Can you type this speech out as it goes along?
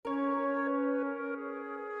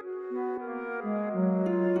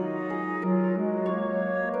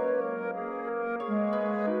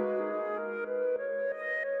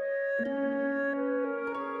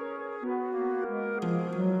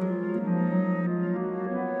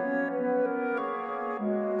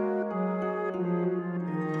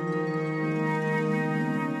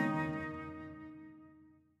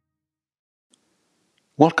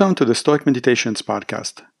Welcome to the Stoic Meditations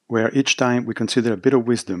podcast, where each time we consider a bit of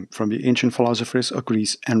wisdom from the ancient philosophers of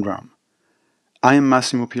Greece and Rome. I am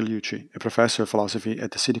Massimo Pigliucci, a professor of philosophy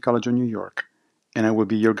at the City College of New York, and I will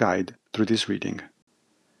be your guide through this reading.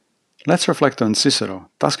 Let's reflect on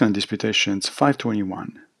Cicero, Tusculan Disputations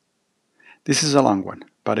 521. This is a long one,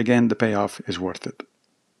 but again the payoff is worth it.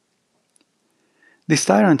 This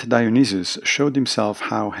tyrant Dionysius showed himself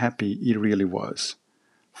how happy he really was.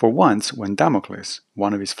 For once, when Damocles,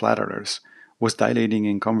 one of his flatterers, was dilating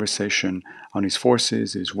in conversation on his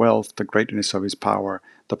forces, his wealth, the greatness of his power,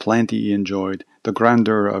 the plenty he enjoyed, the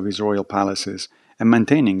grandeur of his royal palaces, and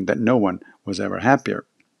maintaining that no one was ever happier.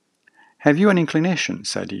 "Have you an inclination,"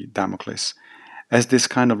 said he, Damocles, "as this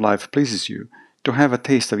kind of life pleases you, to have a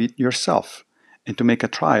taste of it yourself, and to make a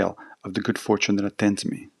trial of the good fortune that attends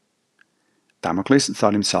me?" Damocles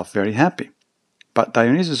thought himself very happy. But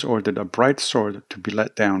Dionysius ordered a bright sword to be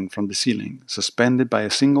let down from the ceiling, suspended by a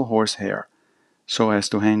single horse hair, so as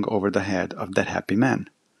to hang over the head of that happy man.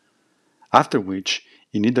 After which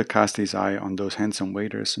he neither cast his eye on those handsome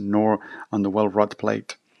waiters, nor on the well-wrought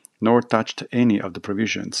plate, nor touched any of the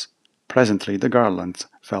provisions. Presently the garlands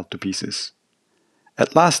fell to pieces.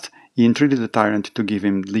 At last he entreated the tyrant to give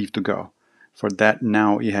him leave to go, for that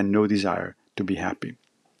now he had no desire to be happy.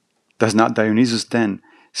 Does not Dionysius then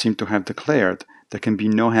seem to have declared there can be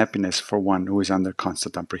no happiness for one who is under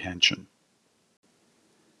constant apprehension?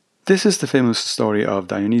 This is the famous story of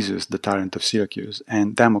Dionysius, the tyrant of Syracuse,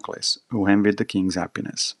 and Damocles, who envied the king's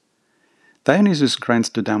happiness. Dionysius grants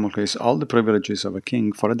to Damocles all the privileges of a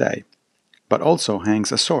king for a day, but also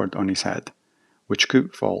hangs a sword on his head, which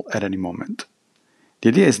could fall at any moment. The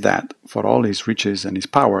idea is that, for all his riches and his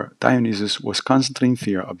power, Dionysius was constantly in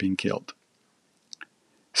fear of being killed.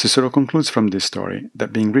 Cicero concludes from this story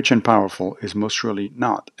that being rich and powerful is most surely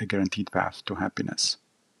not a guaranteed path to happiness.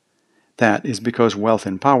 That is because wealth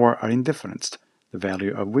and power are indifferenced, the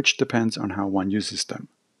value of which depends on how one uses them.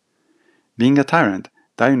 Being a tyrant,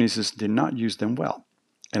 Dionysius did not use them well,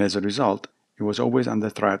 and as a result, he was always under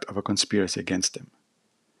threat of a conspiracy against him.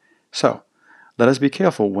 So, let us be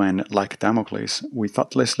careful when, like Damocles, we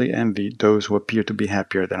thoughtlessly envy those who appear to be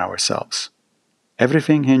happier than ourselves.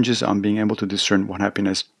 Everything hinges on being able to discern what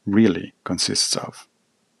happiness really consists of.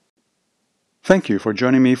 Thank you for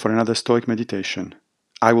joining me for another Stoic meditation.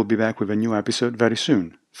 I will be back with a new episode very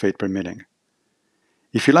soon, fate permitting.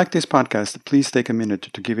 If you like this podcast, please take a minute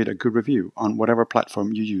to give it a good review on whatever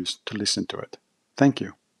platform you use to listen to it. Thank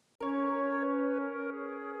you.